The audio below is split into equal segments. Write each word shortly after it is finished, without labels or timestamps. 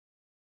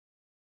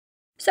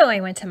So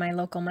I went to my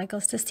local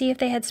Michael's to see if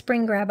they had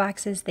spring grab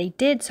boxes. They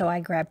did, so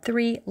I grabbed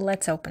 3.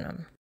 Let's open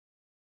them.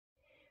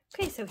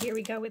 Okay, so here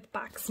we go with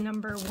box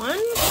number 1.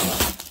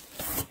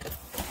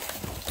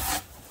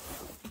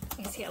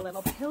 I see a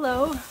little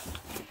pillow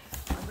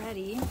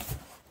already.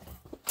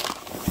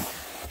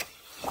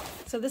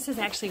 So this is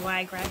actually why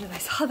I grabbed it. I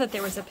saw that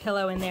there was a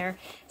pillow in there.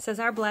 It says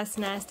Our Blessed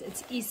Nest.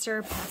 It's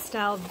Easter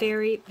pastel.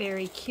 Very,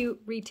 very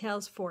cute.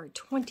 Retails for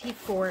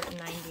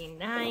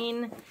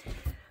 $24.99.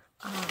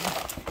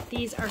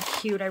 These are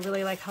cute. I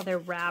really like how they're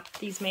wrapped.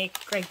 These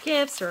make great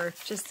gifts or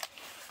just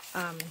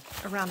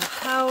around the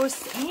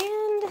house.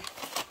 And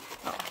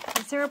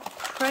is there a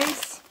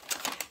price?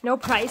 No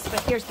price,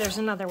 but there's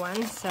another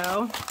one.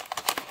 So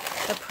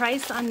the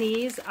price on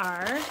these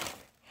are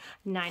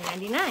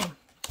 $9.99,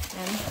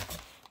 and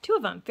 2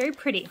 of them. Very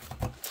pretty.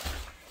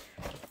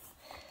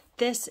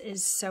 This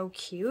is so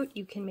cute.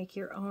 You can make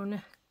your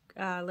own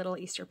little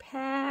Easter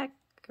pack.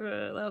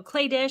 A little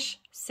clay dish,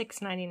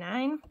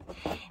 $6.99.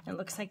 It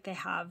looks like they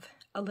have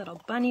a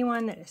little bunny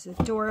one that is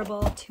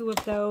adorable. 2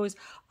 of those,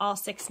 all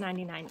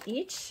 $6.99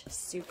 each.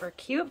 Super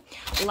cute.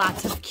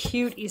 Lots of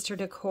cute Easter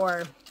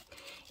decor.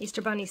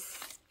 Easter bunny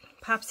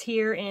pops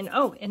here in,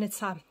 oh, and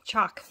it's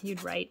chalk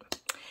you'd write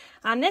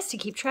on this to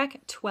keep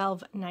track.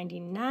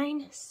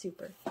 $12.99.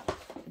 Super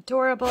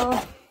adorable.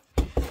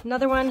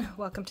 Another one,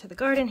 welcome to the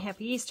garden,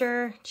 happy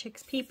Easter,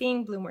 chicks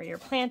peeping, bloom where you're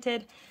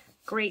planted.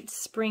 Great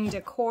spring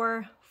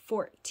decor.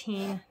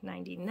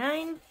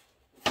 $14.99.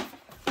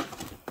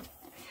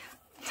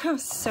 Oh,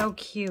 so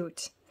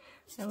cute.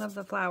 I love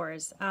the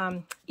flowers.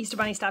 Easter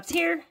bunny stops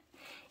here.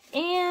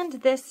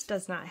 And this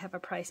does not have a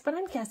price, but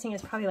I'm guessing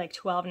it's probably like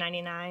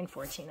 $12.99,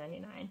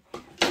 $14.99.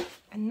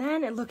 And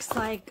then it looks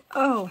like,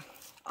 oh,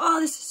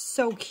 this is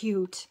so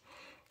cute.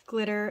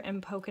 Glitter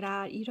and polka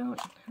dot. I don't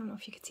know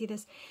if you could see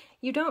this.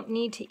 You don't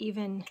need to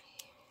even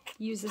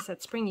use this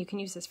at spring. You can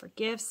use this for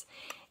gifts.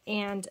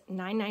 And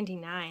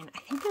 $9.99. I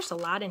think there's a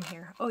lot in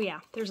here. Oh yeah,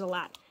 there's a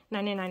lot.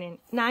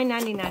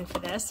 $9.99 for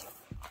this.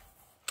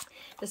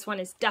 This one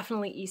is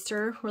definitely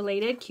Easter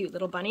related. Cute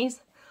little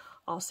bunnies.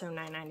 Also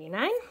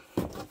 $9.99.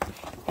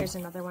 Here's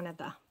another one of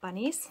the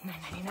bunnies.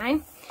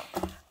 $9.99.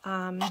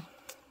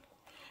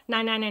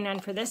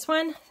 $9.99 for this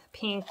one.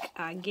 Pink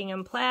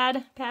gingham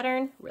plaid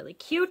pattern. Really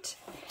cute.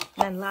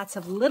 And then lots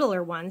of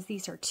littler ones.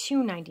 These are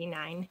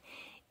 $2.99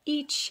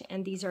 each.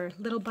 And these are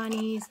little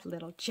bunnies,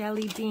 little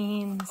jelly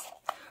beans.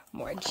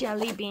 More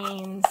jelly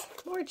beans,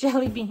 more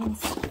jelly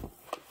beans.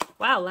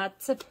 Wow,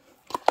 lots of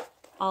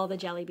all the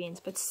jelly beans,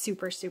 but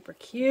super, super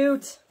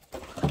cute.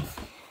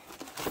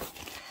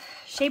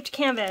 Shaped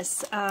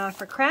canvas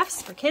for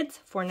crafts for kids,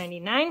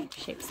 $4.99.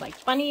 Shapes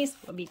like bunnies.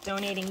 We'll be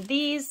donating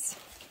these.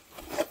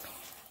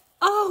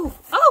 Oh,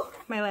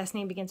 my last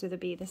name begins with a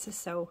B. This is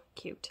so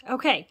cute.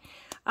 Okay,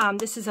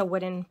 this is a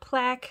wooden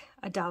plaque,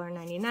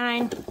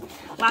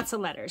 $1.99. Lots of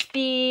letters.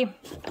 B,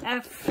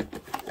 F,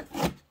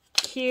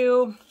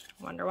 Q.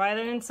 Wonder why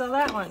they didn't sell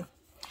that one.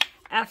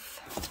 F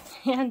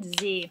and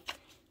Z.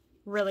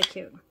 Really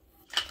cute.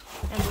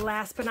 And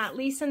last but not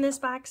least in this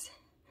box,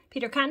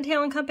 Peter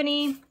Cottontail and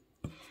Company.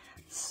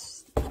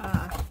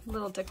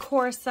 Little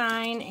decor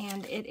sign,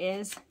 and it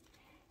is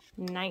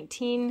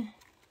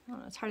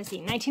it's hard to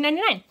see,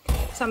 $19.99.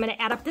 So I'm going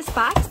to add up this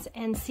box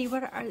and see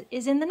what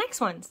is in the next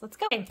ones. Let's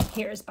go. Okay,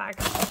 here's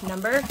box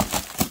number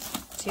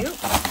 2.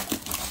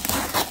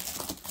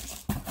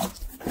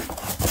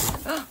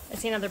 Oh, I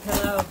see another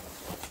pillow.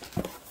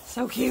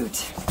 So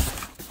cute.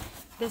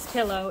 This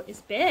pillow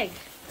is big.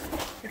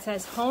 It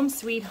says Home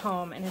Sweet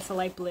Home, and it's a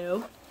light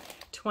blue.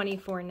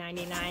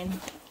 $24.99.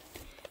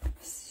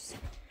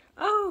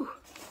 Oh,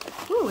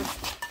 ooh,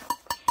 it's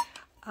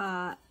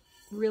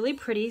really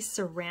pretty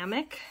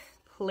ceramic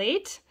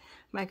plate.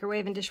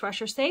 Microwave and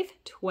dishwasher safe.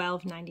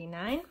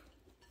 $12.99.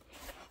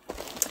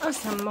 Oh,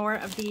 some more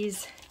of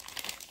these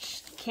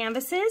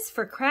canvases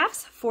for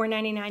crafts.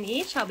 $4.99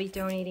 each. I'll be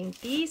donating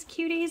these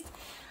cuties.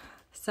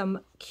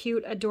 Some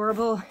cute,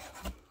 adorable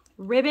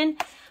ribbon.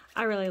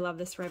 I really love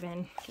this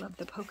ribbon. Love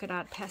the polka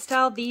dot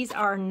pastel. These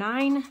are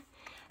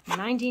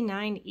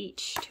 $9.99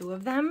 each, 2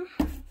 of them.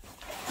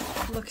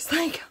 Looks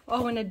like,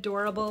 oh, an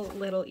adorable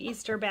little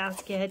Easter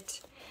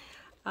basket.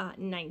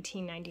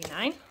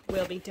 $19.99.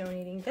 We'll be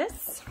donating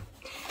this.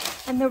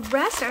 And the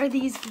rest are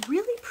these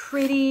really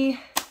pretty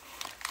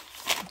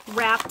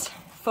wrapped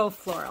faux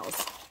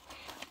florals.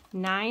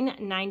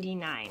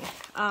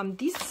 $9.99.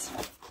 These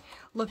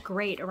look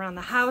great around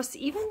the house,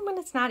 even when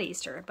it's not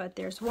Easter. But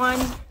there's one.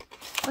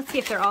 Let's see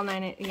if they're all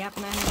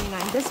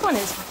 $9.99. This one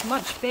is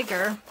much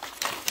bigger.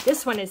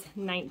 This one is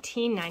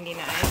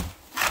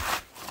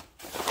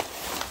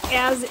 $19.99.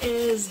 As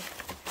is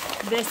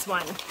this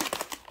one.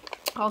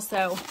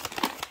 Also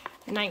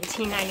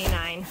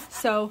 $19.99.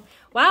 So,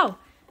 wow,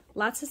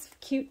 lots of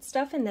cute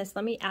stuff in this.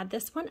 Let me add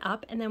this one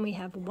up, and then we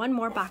have one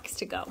more box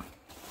to go.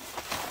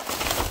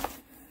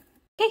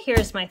 Okay,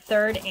 here's my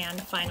third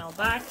and final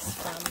box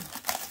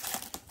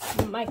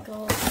from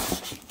Michael's.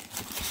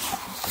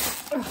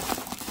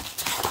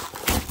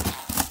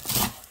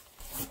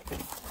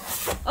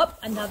 Oh,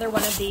 another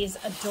one of these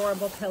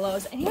adorable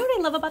pillows. And you know what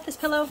I love about this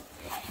pillow?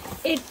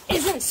 It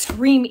isn't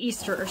scream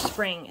Easter or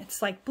spring.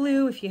 It's like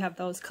blue. If you have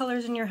those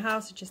colors in your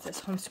house, it just says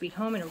Home Sweet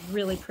Home in a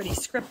really pretty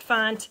script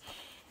font.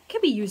 It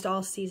can be used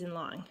all season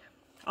long,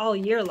 all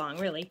year long,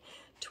 really.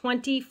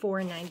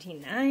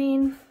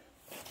 $24.99.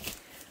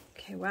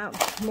 Okay, wow,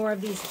 more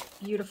of these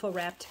beautiful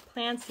wrapped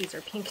plants. These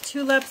are pink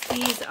tulips.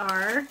 These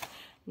are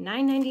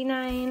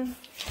 $9.99.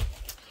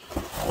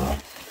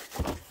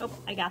 Oh,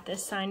 I got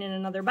this sign in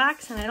another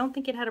box, and I don't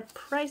think it had a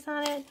price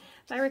on it.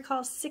 If I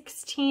recall,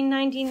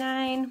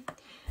 $16.99.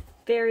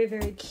 Very,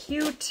 very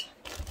cute.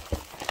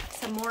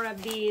 Some more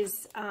of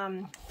these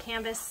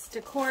canvas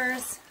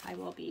decors. I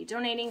will be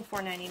donating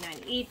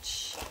 $4.99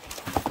 each.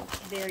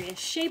 Various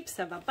shapes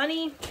of a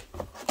bunny.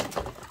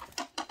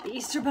 The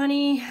Easter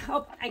bunny.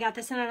 Oh, I got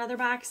this in another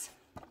box.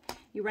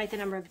 You write the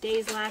number of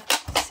days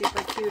left.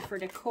 Super cute for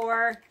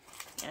decor.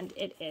 And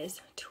it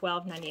is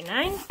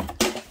 $12.99.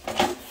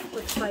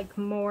 Looks like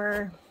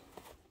more.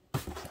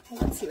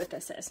 Let's see what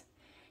this is.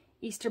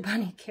 Easter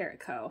bunny carrot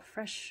co.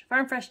 Fresh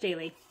Farm Fresh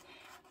Daily.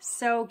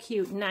 So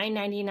cute.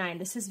 $9.99.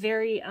 This is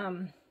very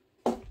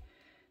like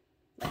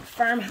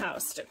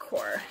farmhouse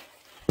decor.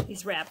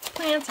 These wrapped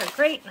plants are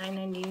great.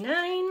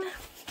 $9.99.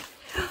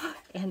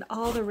 And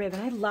all the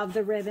ribbon. I love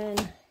the ribbon.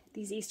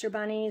 These Easter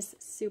bunnies,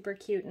 super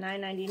cute.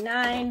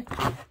 $9.99.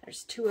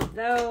 There's two of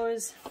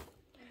those.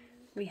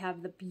 We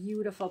have the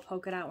beautiful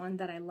polka dot one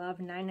that I love.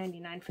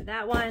 $9.99 for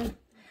that one.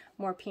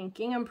 More pink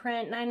gingham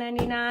print,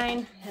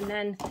 $9.99. And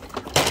then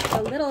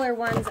the littler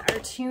ones are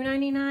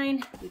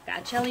 $2.99. We've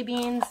got jelly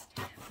beans,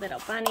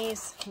 little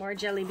bunnies, more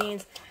jelly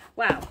beans.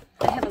 Wow,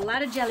 I have a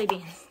lot of jelly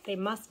beans. They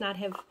must not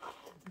have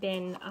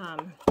been,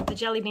 the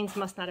jelly beans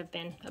must not have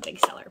been a big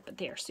seller, but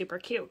they are super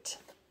cute.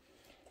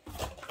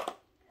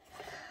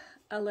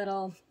 A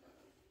little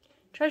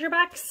treasure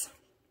box.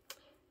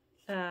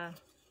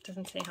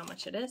 Doesn't say how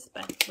much it is,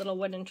 but little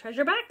wooden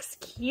treasure box.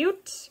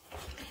 Cute.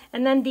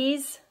 And then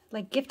these,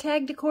 like gift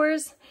tag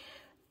decors.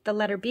 The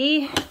letter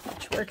B,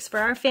 which works for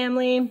our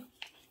family.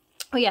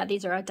 Oh yeah,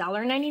 these are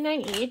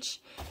 $1.99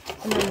 each.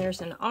 And then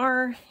there's an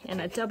R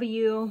and a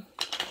W.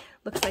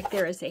 Looks like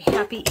there is a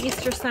Happy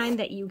Easter sign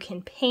that you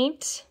can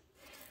paint.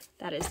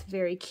 That is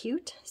very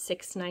cute.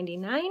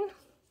 $6.99.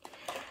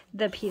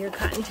 The Peter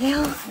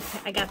Cottontail.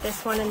 I got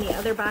this one in the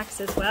other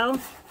box as well.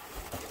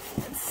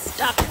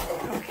 Stop it.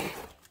 Okay.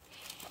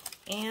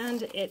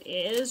 And it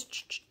is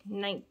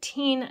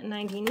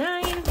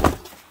 $19.99.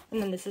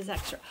 And then this is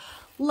extra.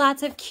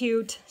 Lots of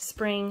cute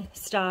spring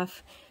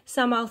stuff.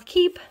 Some I'll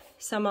keep,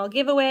 some I'll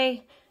give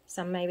away,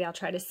 some maybe I'll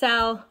try to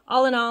sell.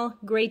 All in all,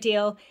 great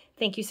deal.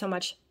 Thank you so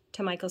much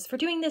to Michaels for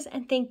doing this,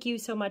 and thank you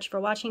so much for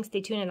watching.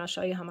 Stay tuned and I'll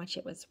show you how much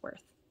it was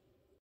worth.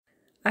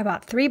 I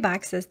bought 3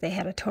 boxes. They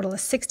had a total of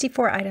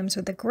 64 items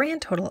with a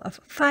grand total of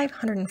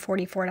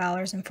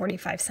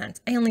 $544.45.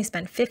 I only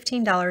spent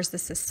 $15.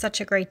 This is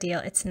such a great deal.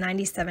 It's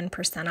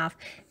 97% off.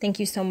 Thank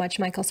you so much,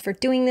 Michaels, for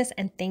doing this,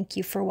 and thank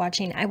you for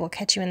watching. I will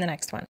catch you in the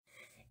next one.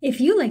 If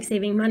you like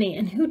saving money,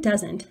 and who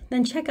doesn't,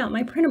 then check out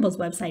my printables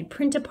website,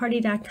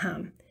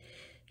 Print-A-Party.com.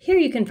 Here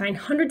you can find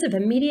hundreds of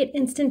immediate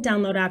instant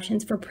download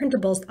options for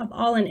printables of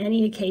all and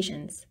any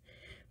occasions.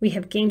 We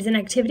have games and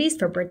activities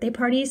for birthday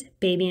parties,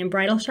 baby and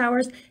bridal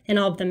showers, and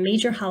all of the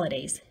major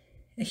holidays.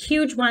 A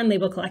huge wine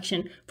label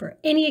collection for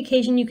any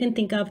occasion you can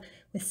think of,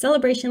 with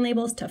celebration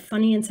labels to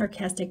funny and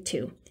sarcastic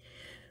too.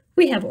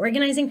 We have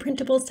organizing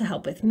printables to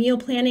help with meal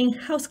planning,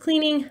 house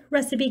cleaning,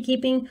 recipe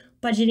keeping,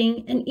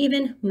 budgeting, and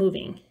even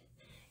moving.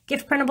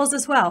 Gift printables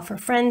as well for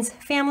friends,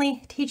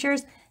 family,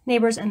 teachers,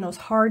 neighbors, and those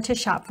hard to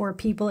shop for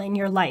people in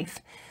your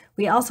life.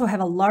 We also have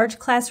a large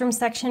classroom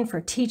section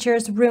for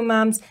teachers, room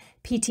moms,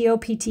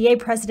 PTO, PTA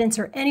presidents,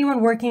 or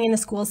anyone working in a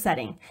school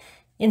setting.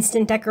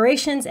 Instant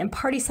decorations and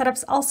party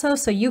setups also,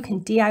 so you can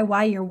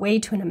DIY your way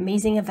to an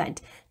amazing event.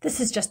 This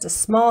is just a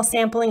small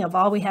sampling of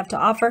all we have to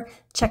offer.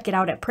 Check it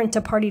out at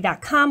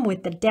Print-A-Party.com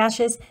with the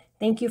dashes.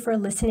 Thank you for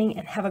listening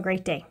and have a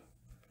great day.